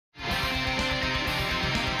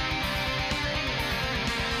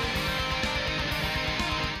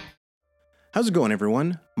How's it going,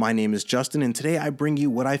 everyone? My name is Justin, and today I bring you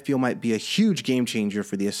what I feel might be a huge game changer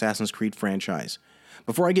for the Assassin's Creed franchise.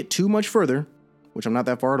 Before I get too much further, which I'm not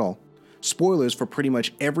that far at all, spoilers for pretty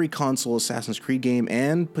much every console Assassin's Creed game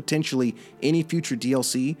and potentially any future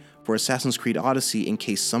DLC for Assassin's Creed Odyssey in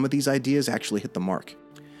case some of these ideas actually hit the mark.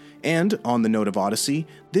 And on the note of Odyssey,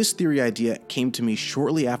 this theory idea came to me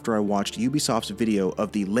shortly after I watched Ubisoft's video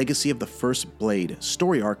of the Legacy of the First Blade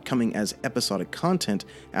story arc coming as episodic content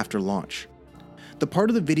after launch. The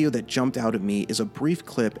part of the video that jumped out at me is a brief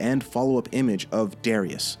clip and follow-up image of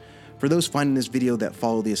Darius. For those finding this video that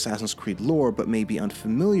follow the Assassin's Creed lore but may be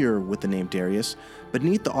unfamiliar with the name Darius,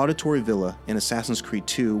 beneath the Auditory Villa in Assassin's Creed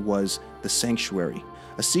 2 was the Sanctuary,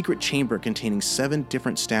 a secret chamber containing 7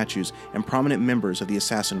 different statues and prominent members of the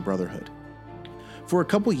Assassin Brotherhood. For a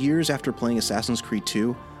couple years after playing Assassin's Creed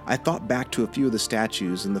 2, I thought back to a few of the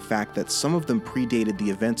statues and the fact that some of them predated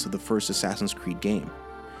the events of the first Assassin's Creed game.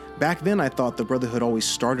 Back then, I thought the Brotherhood always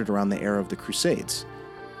started around the era of the Crusades.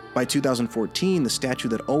 By 2014, the statue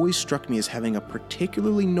that always struck me as having a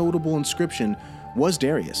particularly notable inscription was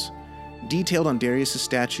Darius. Detailed on Darius'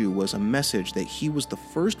 statue was a message that he was the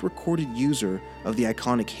first recorded user of the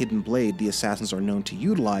iconic hidden blade the assassins are known to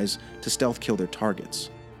utilize to stealth kill their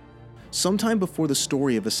targets. Sometime before the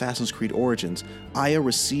story of Assassin's Creed Origins, Aya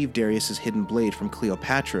received Darius' hidden blade from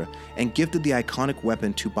Cleopatra and gifted the iconic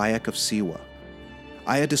weapon to Bayek of Siwa.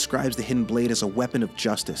 Aya describes the hidden blade as a weapon of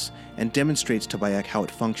justice and demonstrates to Bayek how it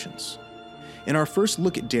functions. In our first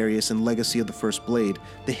look at Darius in Legacy of the First Blade,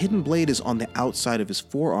 the hidden blade is on the outside of his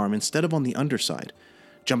forearm instead of on the underside.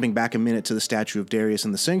 Jumping back a minute to the statue of Darius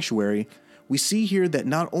in the Sanctuary, we see here that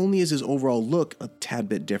not only is his overall look a tad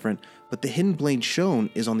bit different, but the hidden blade shown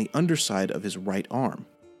is on the underside of his right arm.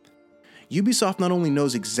 Ubisoft not only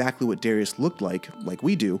knows exactly what Darius looked like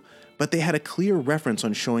we do, but they had a clear reference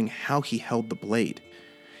on showing how he held the blade.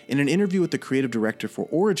 In an interview with the creative director for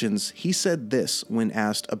Origins, he said this when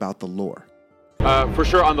asked about the lore. For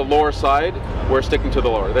sure, on the lore side, we're sticking to the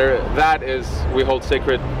lore. That is, we hold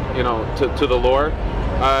sacred, to the lore.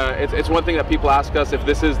 It's one thing that people ask us if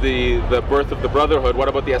this is the birth of the Brotherhood. What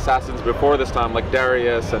about the assassins before this time, like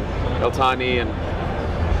Darius and Eltani?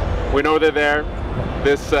 And we know they're there.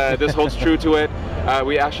 This holds true to it.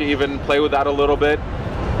 We actually even play with that a little bit.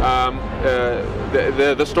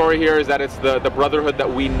 The story here is that it's the Brotherhood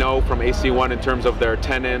that we know from AC1 in terms of their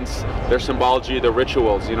tenets, their symbology, their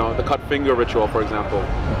rituals, the cut finger ritual, for example.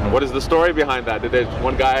 What is the story behind that? Did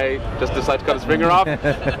one guy just decide to cut his finger off?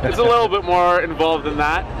 It's a little bit more involved than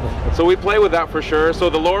that. So we play with that for sure. So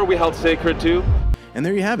the lore we held sacred too. And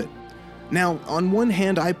there you have it. Now, on one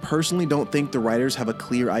hand, I personally don't think the writers have a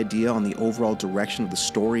clear idea on the overall direction of the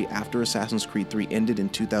story after Assassin's Creed 3 ended in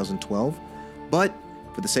 2012, but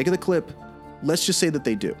for the sake of the clip, let's just say that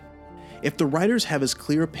they do. If the writers have as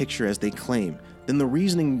clear a picture as they claim, then the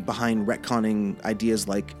reasoning behind retconning ideas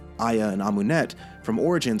like Aya and Amunet from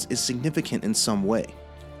Origins is significant in some way.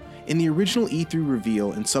 In the original E3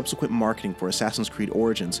 reveal and subsequent marketing for Assassin's Creed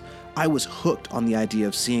Origins, I was hooked on the idea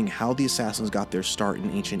of seeing how the assassins got their start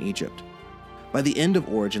in ancient Egypt. By the end of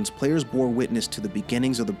Origins, players bore witness to the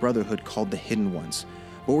beginnings of the Brotherhood called the Hidden Ones,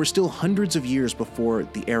 but we're still hundreds of years before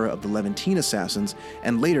the era of the Levantine assassins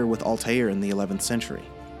and later with Altair in the 11th century.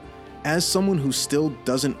 As someone who still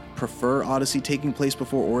doesn't prefer Odyssey taking place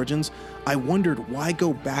before Origins, I wondered why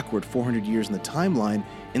go backward 400 years in the timeline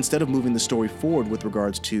instead of moving the story forward with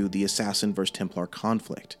regards to the Assassin vs. Templar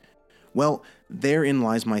conflict. Well, therein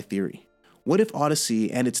lies my theory. What if Odyssey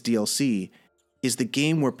and its DLC is the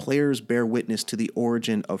game where players bear witness to the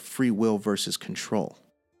origin of free will versus control?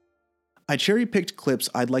 I cherry-picked clips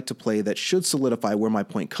I'd like to play that should solidify where my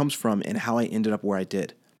point comes from and how I ended up where I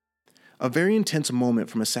did. A very intense moment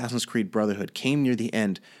from Assassin's Creed Brotherhood came near the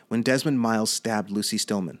end when Desmond Miles stabbed Lucy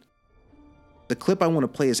Stillman. The clip I want to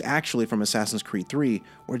play is actually from Assassin's Creed 3,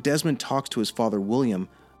 where Desmond talks to his father William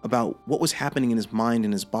about what was happening in his mind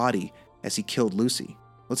and his body as he killed Lucy.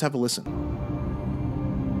 Let's have a listen.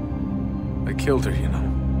 I killed her,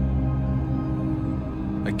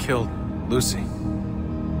 I killed Lucy.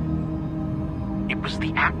 It was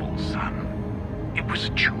the apple, son. It was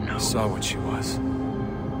Juno. I saw what she was.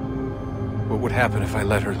 What would happen if I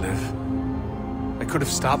let her live? I could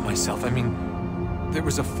have stopped myself. There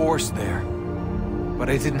was a force there. But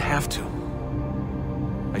I didn't have to.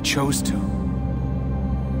 I chose to.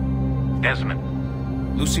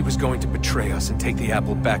 Desmond. Lucy was going to betray us and take the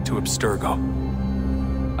apple back to Abstergo.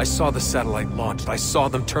 I saw the satellite launched. I saw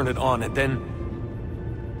them turn it on, and then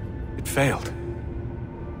it failed.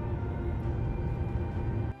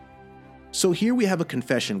 So here we have a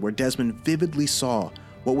confession where Desmond vividly saw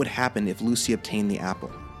what would happen if Lucy obtained the apple.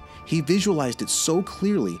 He visualized it so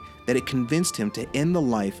clearly that it convinced him to end the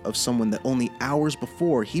life of someone that only hours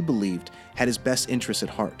before he believed had his best interests at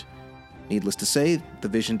heart. Needless to say, the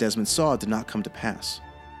vision Desmond saw did not come to pass.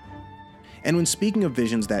 And when speaking of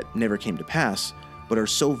visions that never came to pass, but are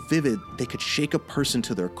so vivid they could shake a person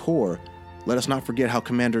to their core, let us not forget how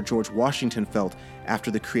Commander George Washington felt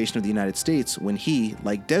after the creation of the United States when he,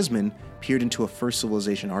 like Desmond, peered into a first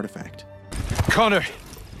civilization artifact. Connor!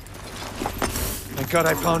 Thank God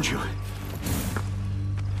I found you.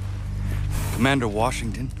 Commander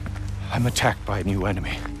Washington? I'm attacked by a new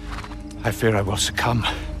enemy. I fear I will succumb.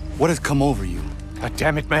 What has come over you? God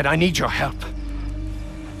damn it, man, I need your help.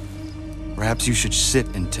 Perhaps you should sit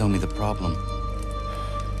and tell me the problem.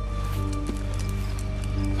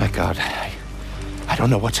 My God, I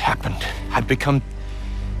don't know what's happened. I've become...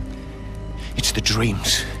 It's the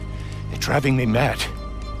dreams. They're driving me mad.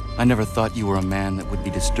 I never thought you were a man that would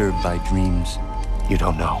be disturbed by dreams. You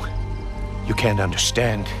don't know. You can't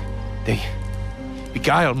understand. They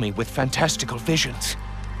beguile me with fantastical visions.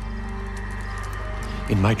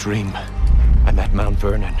 In my dream, I'm at Mount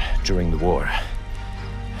Vernon during the war.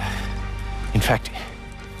 In fact,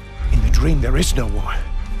 in the dream, there is no war.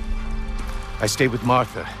 I stay with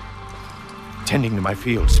Martha, tending to my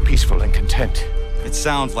fields, peaceful and content. It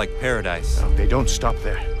sounds like paradise. No, they don't stop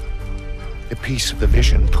there. The peace of the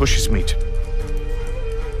vision pushes me to...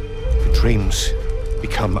 The dreams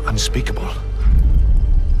become unspeakable.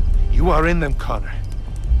 You are in them, Connor.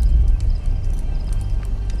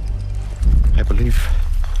 I believe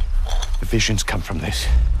the visions come from this.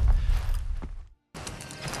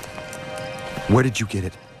 Where did you get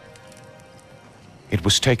it? It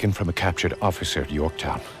was taken from a captured officer at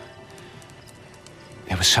Yorktown.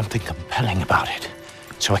 There was something compelling about it,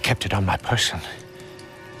 so I kept it on my person.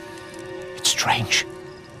 It's strange,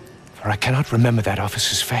 for I cannot remember that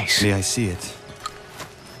officer's face. May I see it?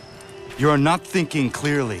 You are not thinking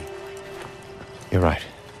clearly. You're right.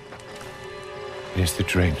 It is the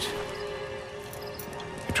dreams.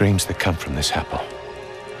 The dreams that come from this apple.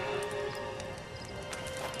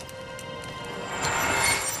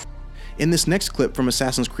 In this next clip from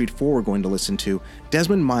Assassin's Creed 4 we're going to listen to,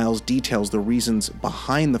 Desmond Miles details the reasons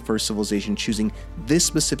behind the first civilization choosing this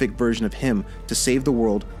specific version of him to save the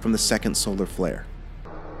world from the second solar flare.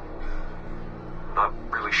 Not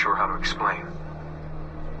really sure how to explain.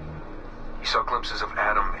 He saw glimpses of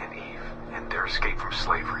Adam and Eve and their escape from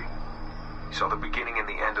slavery. He saw the beginning and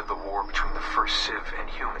the end of the war between the first Civ and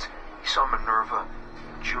humans. He saw Minerva,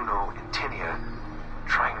 Juno, and Tinia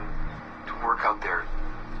trying to work out their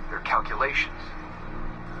calculations.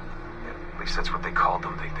 At least that's what they called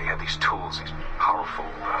them. They had these tools, these powerful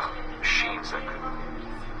machines that could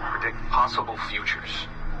predict possible futures.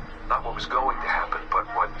 Not what was going to happen, but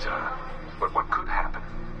what could happen.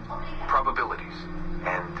 Probabilities.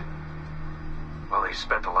 And, well, they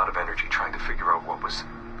spent a lot of energy trying to figure out what was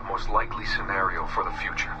the most likely scenario for the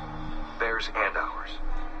future. Theirs and ours.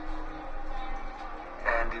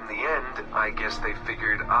 And in the end, I guess they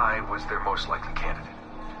figured I was their most likely candidate.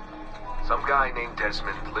 Some guy named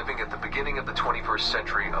Desmond living at the beginning of the 21st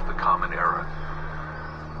century of the Common Era.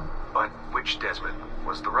 But which Desmond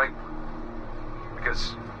was the right one?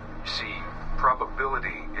 Because, you see,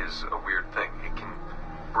 probability is a weird thing. It can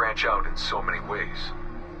branch out in so many ways.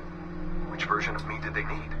 Which version of me did they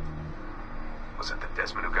need? Was it the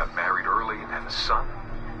Desmond who got married early and had a son?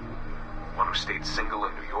 One who stayed single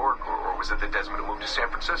in New York? Or was it the Desmond who moved to San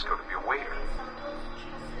Francisco to be a waiter?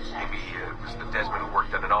 Maybe it was the Desmond who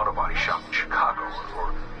worked at an auto body shop in Chicago,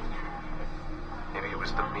 or maybe it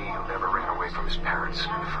was the me who never ran away from his parents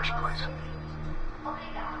in the first place.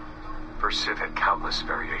 First Civ had countless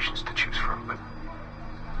variations to choose from, but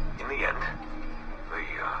in the end, the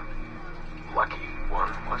lucky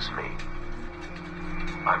one was me.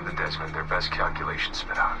 I'm the Desmond their best calculations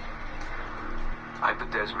spit out. I'm the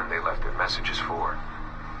Desmond they left their messages for,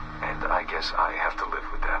 and I guess I have to live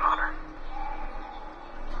with that honor.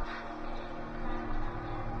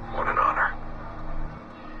 What an honor.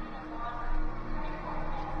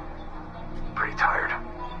 Pretty tired.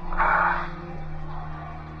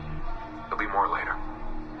 There'll be more later.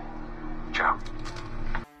 Ciao.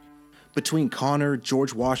 Between Connor,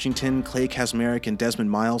 George Washington, Clay Kaczmarek, and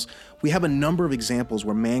Desmond Miles, we have a number of examples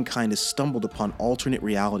where mankind has stumbled upon alternate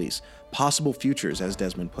realities, possible futures, as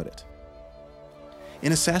Desmond put it.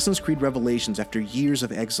 In Assassin's Creed Revelations, after years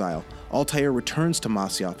of exile, Altair returns to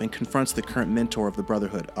Masyaf and confronts the current mentor of the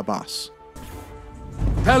Brotherhood, Abbas.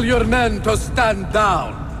 Tell your men to stand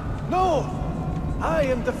down! No! I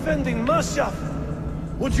am defending Masyaf!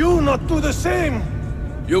 Would you not do the same?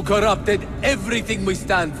 You corrupted everything we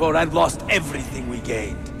stand for and lost everything we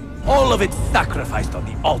gained. All of it sacrificed on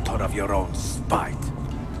the altar of your own spite.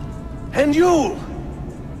 And you!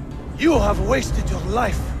 You have wasted your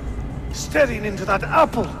life staring into that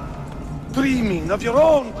apple, dreaming of your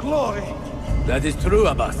own glory. That is true,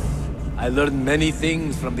 Abbas. I learned many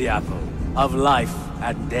things from the apple. Of life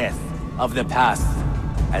and death. Of the past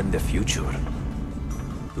and the future.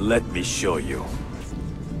 Let me show you.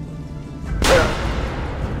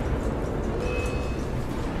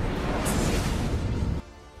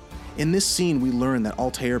 In this scene, we learn that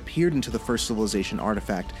Altair peered into the first civilization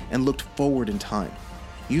artifact and looked forward in time.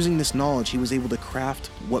 Using this knowledge, he was able to craft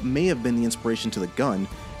what may have been the inspiration to the gun,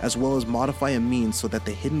 as well as modify a means so that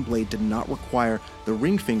the hidden blade did not require the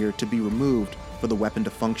ring finger to be removed for the weapon to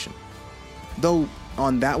function. Though,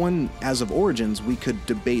 on that one, as of Origins, we could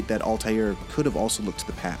debate that Altair could have also looked to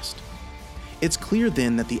the past. It's clear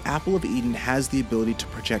then that the Apple of Eden has the ability to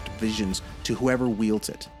project visions to whoever wields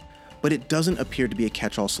it. But it doesn't appear to be a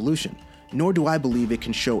catch-all solution, nor do I believe it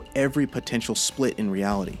can show every potential split in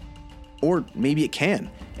reality. Or maybe it can,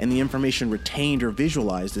 and the information retained or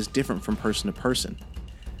visualized is different from person to person.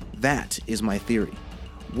 That is my theory.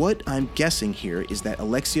 What I'm guessing here is that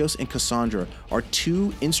Alexios and Kassandra are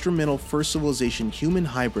two instrumental First Civilization human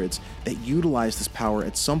hybrids that utilize this power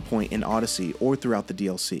at some point in Odyssey or throughout the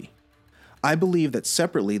DLC. I believe that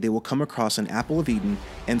separately they will come across an Apple of Eden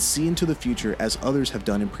and see into the future as others have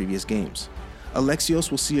done in previous games. Alexios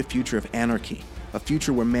will see a future of anarchy, a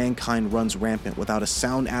future where mankind runs rampant without a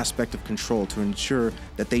sound aspect of control to ensure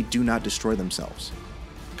that they do not destroy themselves.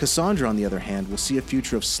 Kassandra, on the other hand, will see a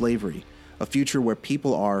future of slavery, a future where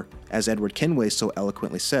people are, as Edward Kenway so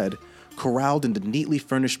eloquently said, corralled into neatly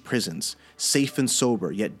furnished prisons, safe and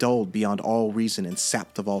sober, yet dulled beyond all reason and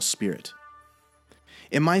sapped of all spirit.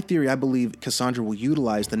 In my theory, I believe Kassandra will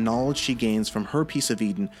utilize the knowledge she gains from her piece of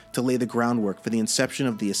Eden to lay the groundwork for the inception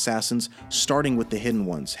of the assassins, starting with the Hidden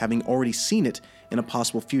Ones, having already seen it in a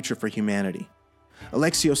possible future for humanity.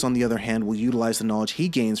 Alexios, on the other hand, will utilize the knowledge he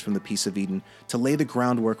gains from the piece of Eden to lay the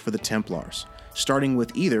groundwork for the Templars, starting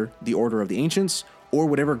with either the Order of the Ancients or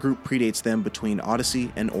whatever group predates them between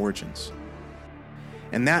Odyssey and Origins.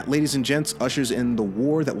 And that, ladies and gents, ushers in the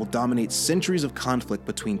war that will dominate centuries of conflict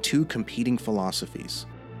between two competing philosophies.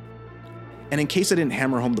 And in case I didn't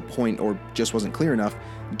hammer home the point or just wasn't clear enough,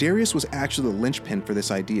 Darius was actually the linchpin for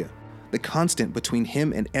this idea. The constant between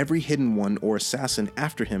him and every Hidden One or assassin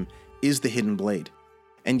after him is the Hidden Blade,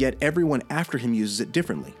 and yet everyone after him uses it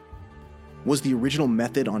differently. Was the original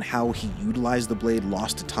method on how he utilized the blade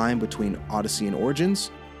lost to time between Odyssey and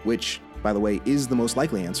Origins, which, by the way, is the most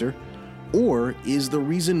likely answer, or is the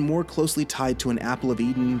reason more closely tied to an Apple of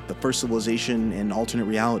Eden, the First Civilization, and alternate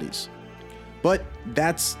realities? But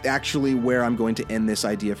that's actually where I'm going to end this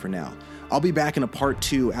idea for now. I'll be back in a part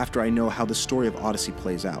 2 after I know how the story of Odyssey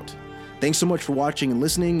plays out. Thanks so much for watching and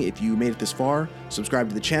listening. If you made it this far, subscribe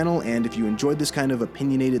to the channel, and if you enjoyed this kind of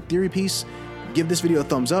opinionated theory piece, give this video a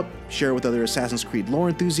thumbs up, share it with other Assassin's Creed lore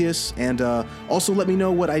enthusiasts, and also let me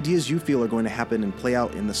know what ideas you feel are going to happen and play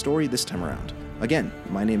out in the story this time around. Again,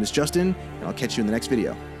 my name is Justin, and I'll catch you in the next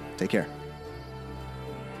video. Take care.